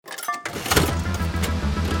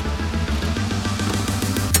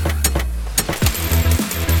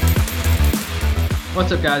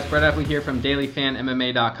What's up, guys? Brett Epley here from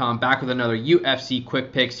DailyFanMMA.com, back with another UFC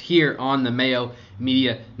Quick Picks here on the Mayo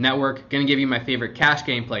Media Network. Going to give you my favorite cash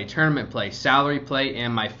game play, tournament play, salary play,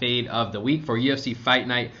 and my fade of the week for UFC Fight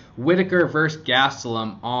Night. Whittaker versus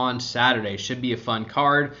Gastelum on Saturday. Should be a fun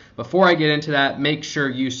card. Before I get into that, make sure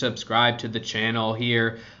you subscribe to the channel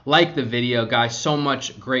here. Like the video, guys. So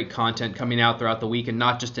much great content coming out throughout the week, and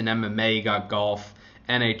not just in MMA. You got golf,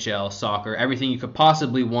 NHL, soccer, everything you could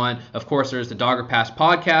possibly want. Of course, there's the Dogger Pass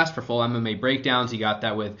podcast for full MMA breakdowns. You got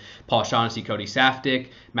that with Paul Shaughnessy, Cody Saftik,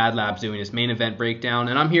 Mad Labs doing his main event breakdown,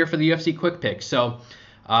 and I'm here for the UFC Quick Pick. So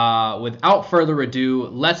without further ado,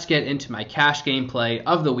 let's get into my cash gameplay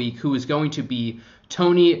of the week, who is going to be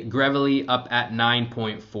Tony Gravely up at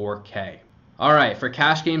 9.4K. All right, for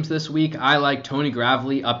cash games this week, I like Tony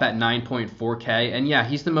Gravely up at 9.4K. And yeah,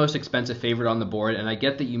 he's the most expensive favorite on the board, and I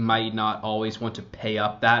get that you might not always want to pay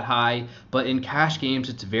up that high, but in cash games,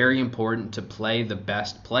 it's very important to play the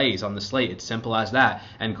best plays on the slate. It's simple as that.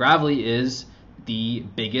 And Gravely is the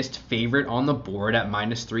biggest favorite on the board at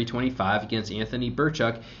minus 325 against Anthony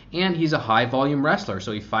Birchuk, and he's a high volume wrestler,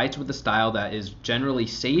 so he fights with a style that is generally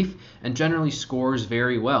safe and generally scores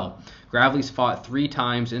very well. Gravely's fought 3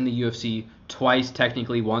 times in the UFC, twice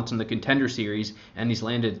technically, once in the Contender Series, and he's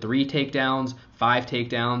landed 3 takedowns, 5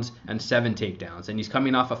 takedowns, and 7 takedowns. And he's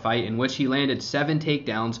coming off a fight in which he landed 7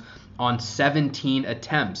 takedowns on 17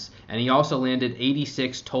 attempts, and he also landed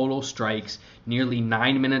 86 total strikes, nearly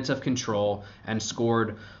 9 minutes of control, and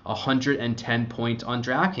scored 110 points on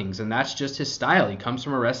DraftKings. And that's just his style. He comes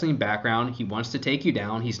from a wrestling background. He wants to take you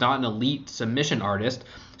down. He's not an elite submission artist,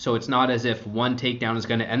 so it's not as if one takedown is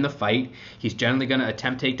going to end the fight. He's generally going to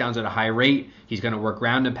attempt takedowns at a high rate. He's going to work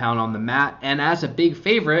ground and pound on the mat, and as a big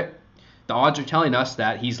favorite, the odds are telling us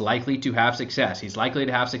that he's likely to have success. He's likely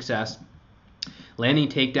to have success landing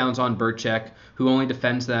takedowns on Birchuk, who only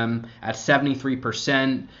defends them at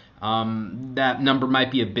 73%. That number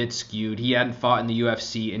might be a bit skewed. He hadn't fought in the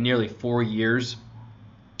UFC in nearly 4 years,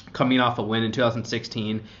 coming off a win in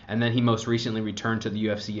 2016, and then he most recently returned to the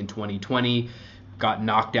UFC in 2020, got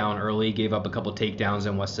knocked down early, gave up a couple takedowns,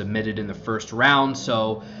 and was submitted in the first round.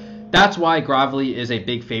 So that's why Gravely is a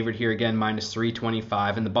big favorite here, again, minus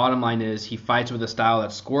 325. And the bottom line is he fights with a style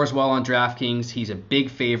that scores well on DraftKings. He's a big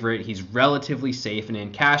favorite. He's relatively safe. And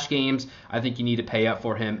in cash games, I think you need to pay up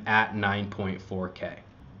for him at 9.4K.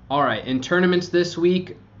 All right, in tournaments this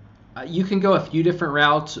week, you can go a few different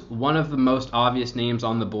routes. One of the most obvious names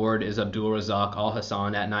on the board is Abdulrazak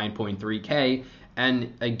Alhassan at 9.3K.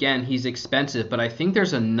 And again, he's expensive, but I think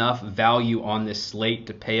there's enough value on this slate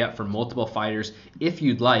to pay up for multiple fighters if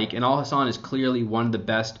you'd like. And Alhassan is clearly one of the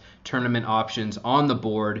best tournament options on the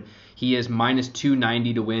board. He is minus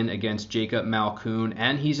 290 to win against Jacob Malkoun,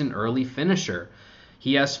 and he's an early finisher.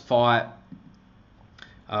 He has fought,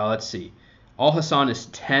 Alhassan is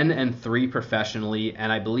 10-3 professionally,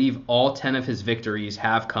 and I believe all 10 of his victories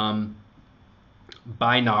have come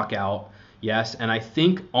by knockout. Yes, and I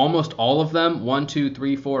think almost all of them, 1, 2,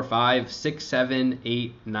 3, 4, 5, 6, 7,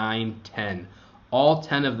 8, 9, 10. All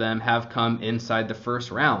 10 of them have come inside the first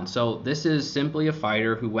round. So this is simply a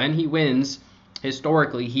fighter who, when he wins,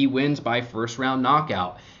 historically, he wins by first round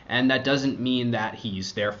knockout. And that doesn't mean that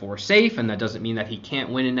he's therefore safe, and that doesn't mean that he can't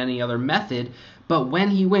win in any other method. But when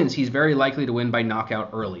he wins, he's very likely to win by knockout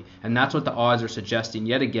early. And that's what the odds are suggesting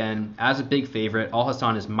yet again. As a big favorite,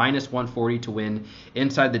 Alhassan is minus 140 to win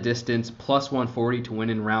inside the distance, plus 140 to win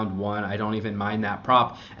in round 1. I don't even mind that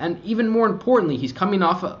prop. And even more importantly, he's coming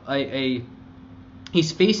off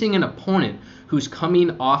he's facing an opponent who's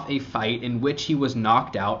coming off a fight in which he was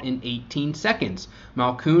knocked out in 18 seconds.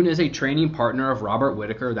 Malkoun is a training partner of Robert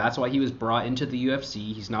Whittaker. That's why he was brought into the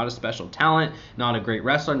UFC. He's not a special talent, not a great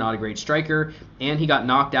wrestler, not a great striker, and he got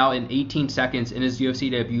knocked out in 18 seconds in his UFC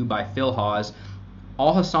debut by Phil Hawes.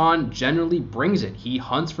 Alhassan generally brings it. He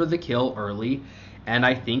hunts for the kill early, and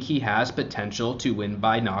I think he has potential to win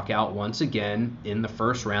by knockout once again in the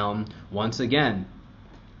first round once again.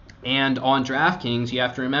 And on DraftKings, you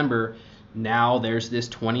have to remember, now there's this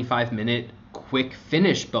 25-minute quick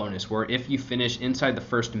finish bonus where if you finish inside the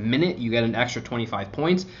first minute, you get an extra 25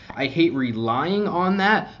 points. I hate relying on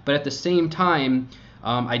that, but at the same time,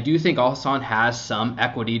 I do think Alhassan has some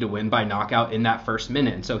equity to win by knockout in that first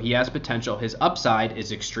minute. And so he has potential. His upside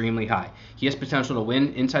is extremely high. He has potential to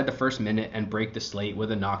win inside the first minute and break the slate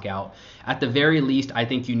with a knockout. At the very least, I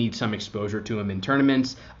think you need some exposure to him in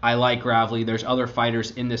tournaments. I like Gravely. There's other fighters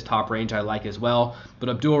in this top range I like as well. But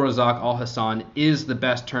Abdulrazak Alhassan is the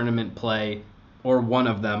best tournament play, or one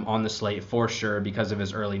of them, on the slate for sure because of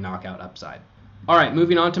his early knockout upside. All right,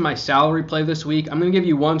 moving on to my salary play this week. I'm going to give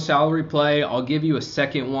you one salary play. I'll give you a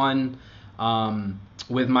second one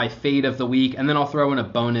with my fade of the week, and then I'll throw in a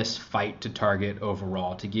bonus fight to target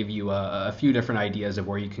overall to give you a few different ideas of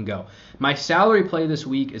where you can go. My salary play this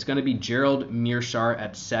week is going to be Gerald Meerschaert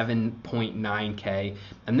at 7.9K,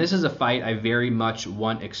 and this is a fight I very much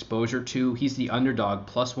want exposure to. He's the underdog,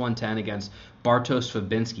 plus 110 against Bartosz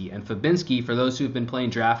Fabinski. And Fabinski, for those who've been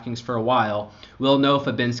playing DraftKings for a while, will know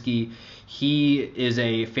Fabinski. He is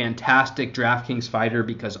a fantastic DraftKings fighter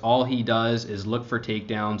because all he does is look for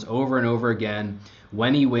takedowns over and over again.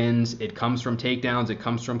 When he wins, it comes from takedowns, it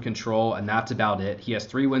comes from control, and that's about it. He has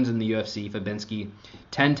 3 wins in the UFC, Fabinski.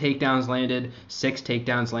 10 takedowns landed, 6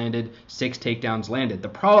 takedowns landed, 6 takedowns landed. The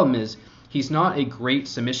problem is he's not a great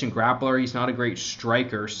submission grappler. He's not a great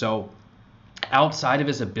striker. So outside of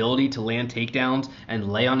his ability to land takedowns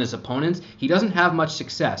and lay on his opponents, he doesn't have much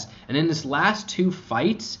success. And in his last 2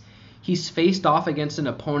 fights, he's faced off against an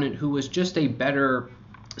opponent who was just a better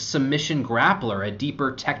submission grappler, a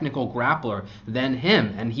deeper technical grappler than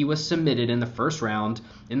him. And he was submitted in the first round,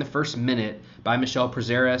 in the first minute, by Michel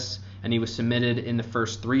Prazeres, and he was submitted in the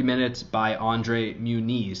first 3 minutes by Andre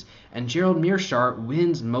Muniz. And Gerald Meerschaert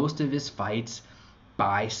wins most of his fights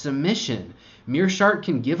by submission. Meerschaert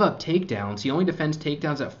can give up takedowns. He only defends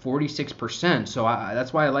takedowns at 46%, so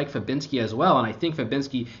that's why I like Fabinski as well, and I think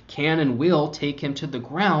Fabinski can and will take him to the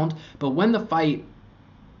ground, but when the fight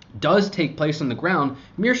does take place on the ground,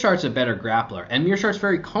 Meerschaert's a better grappler, and Meerschaert's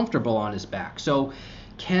very comfortable on his back. So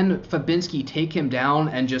can Fabinski take him down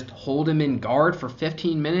and just hold him in guard for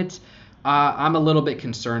 15 minutes? I'm a little bit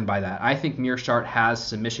concerned by that. I think Meerschaert has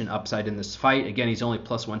submission upside in this fight. Again, he's only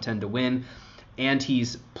plus 110 to win, and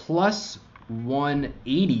he's plus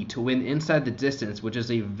 180 to win inside the distance, which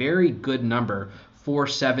is a very good number for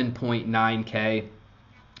 7.9K.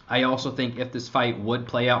 I also think if this fight would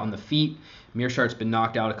play out on the feet, Meerschaert's been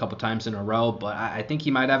knocked out a couple times in a row, but I think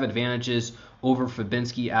he might have advantages over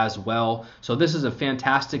Fabinski as well. So this is a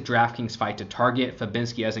fantastic DraftKings fight to target.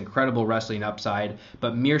 Fabinski has incredible wrestling upside,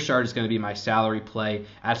 but Meerschaert is going to be my salary play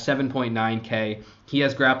at 7.9K. He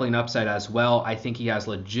has grappling upside as well. I think he has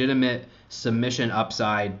legitimate submission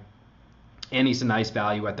upside, and he's a nice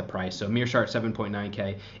value at the price. So Meerschaert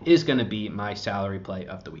 7.9K is going to be my salary play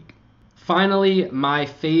of the week. Finally, my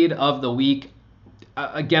fade of the week.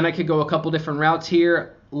 Again, I could go a couple different routes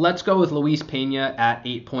here. Let's go with Luis Pena at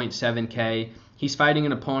 8.7K. He's fighting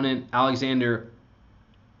an opponent, Alexander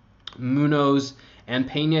Munoz, and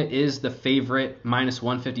Pena is the favorite, minus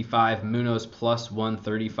 155, Munoz plus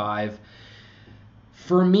 135.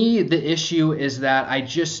 For me, the issue is that I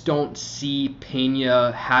just don't see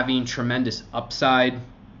Pena having tremendous upside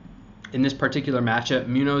in this particular matchup.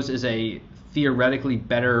 Munoz is a theoretically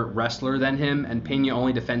better wrestler than him, and Pena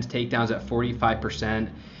only defends takedowns at 45%.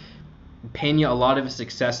 Pena, a lot of his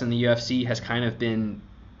success in the UFC has kind of been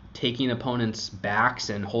taking opponents' backs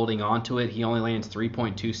and holding on to it. He only lands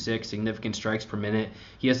 3.26 significant strikes per minute.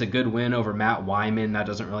 He has a good win over Matt Wyman. That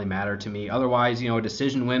doesn't really matter to me. Otherwise, a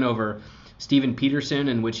decision win over Steven Peterson,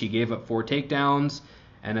 in which he gave up 4 takedowns,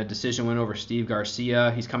 and a decision win over Steve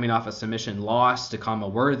Garcia. He's coming off a submission loss to Kama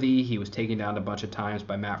Worthy. He was taken down a bunch of times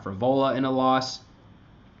by Matt Frivola in a loss.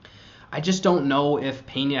 I just don't know if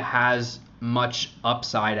Pena has much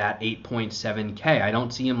upside at 8.7K. I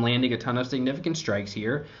don't see him landing a ton of significant strikes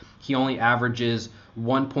here. He only averages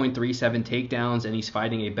 1.37 takedowns, and he's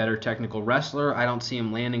fighting a better technical wrestler. I don't see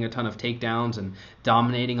him landing a ton of takedowns and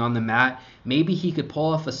dominating on the mat. Maybe he could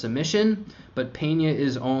pull off a submission, but Pena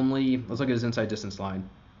is only, let's look at his inside distance line.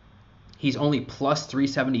 He's only plus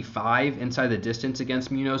 375 inside the distance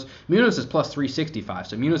against Munoz. Munoz is plus 365,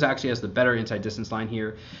 so Munoz actually has the better inside distance line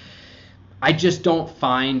here. I just don't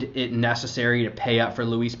find it necessary to pay up for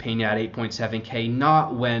Luis Pena at 8.7K,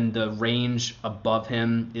 not when the range above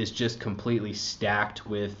him is just completely stacked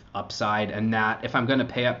with upside, and that if I'm going to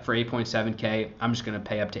pay up for 8.7K, I'm just going to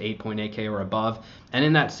pay up to 8.8K or above. And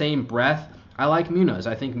in that same breath, I like Munoz.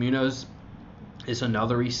 I think Munoz is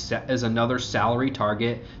another salary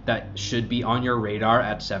target that should be on your radar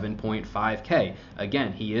at 7.5K.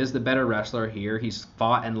 Again, he is the better wrestler here. He's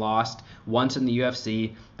fought and lost once in the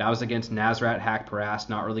UFC. That was against Nasrat Haqparast.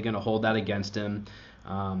 Not really going to hold that against him.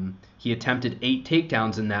 He attempted 8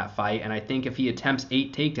 takedowns in that fight, and I think if he attempts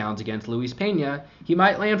 8 takedowns against Luis Pena, he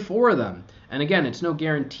might land 4 of them. And again, it's no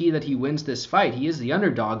guarantee that he wins this fight. He is the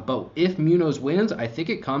underdog, but if Munoz wins, I think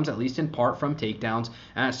it comes at least in part from takedowns.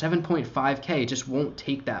 And at 7.5K, it just won't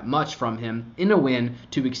take that much from him in a win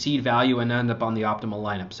to exceed value and end up on the optimal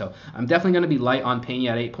lineup. So I'm definitely going to be light on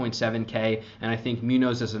Pena at 8.7K, and I think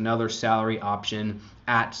Munoz is another salary option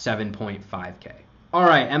at 7.5K. All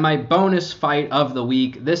right, and my bonus fight of the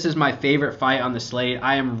week. This is my favorite fight on the slate.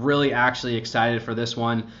 I am really actually excited for this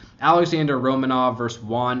one. Alexander Romanov versus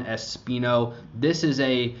Juan Espino. This is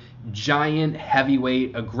a giant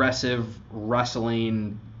heavyweight aggressive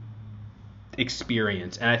wrestling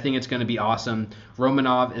experience, and I think it's going to be awesome.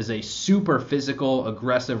 Romanov is a super physical,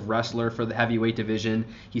 aggressive wrestler for the heavyweight division.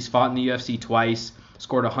 He's fought in the UFC twice,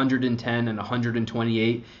 scored 110 and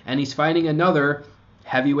 128, and he's fighting another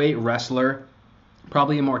heavyweight wrestler,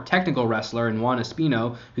 probably a more technical wrestler in Juan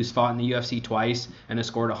Espino, who's fought in the UFC twice and has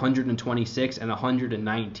scored 126 and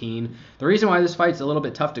 119. The reason why this fight's a little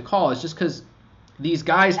bit tough to call is just because these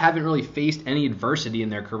guys haven't really faced any adversity in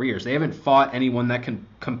their careers. They haven't fought anyone that can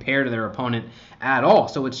compare to their opponent at all.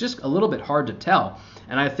 So it's just a little bit hard to tell.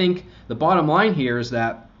 And I think the bottom line here is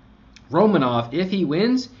that Romanov, if he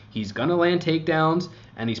wins, he's going to land takedowns,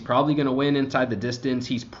 and he's probably going to win inside the distance.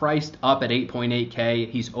 He's priced up at 8.8K.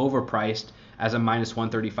 He's overpriced as a minus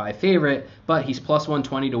 135 favorite, but he's plus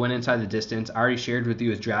 120 to win inside the distance. I already shared with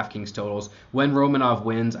you his DraftKings totals. When Romanov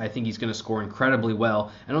wins, I think he's going to score incredibly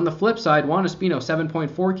well. And on the flip side, Juan Espino,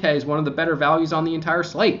 7.4K, is one of the better values on the entire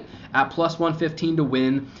slate at plus 115 to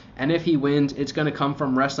win. And if he wins, it's going to come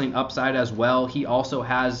from wrestling upside as well. He also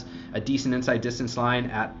has a decent inside distance line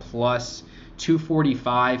at plus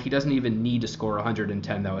 245. He doesn't even need to score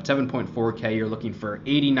 110 though. At 7.4K, you're looking for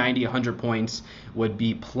 80, 90, 100 points would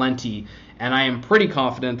be plenty. And I am pretty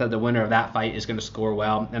confident that the winner of that fight is going to score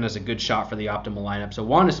well and is a good shot for the optimal lineup. So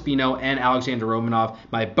Juan Espino and Alexander Romanov,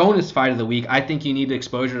 my bonus fight of the week. I think you need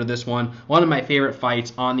exposure to this one. One of my favorite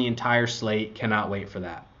fights on the entire slate. Cannot wait for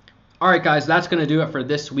that. All right, guys, that's going to do it for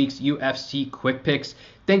this week's UFC Quick Picks.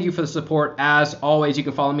 Thank you for the support. As always, you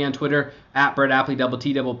can follow me on Twitter at BrettApley,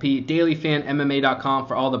 TTPP, dailyfanmma.com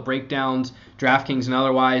for all the breakdowns, DraftKings, and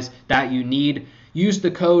otherwise that you need. Use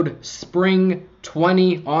the code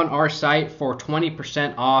SPRING20 on our site for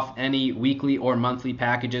 20% off any weekly or monthly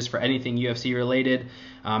packages for anything UFC related.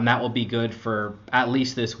 That will be good for at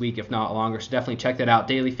least this week, if not longer. So definitely check that out,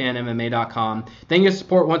 dailyfanmma.com. Thank you for the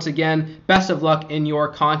support once again. Best of luck in your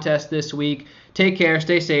contest this week. Take care.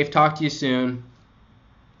 Stay safe. Talk to you soon.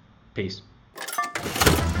 Peace.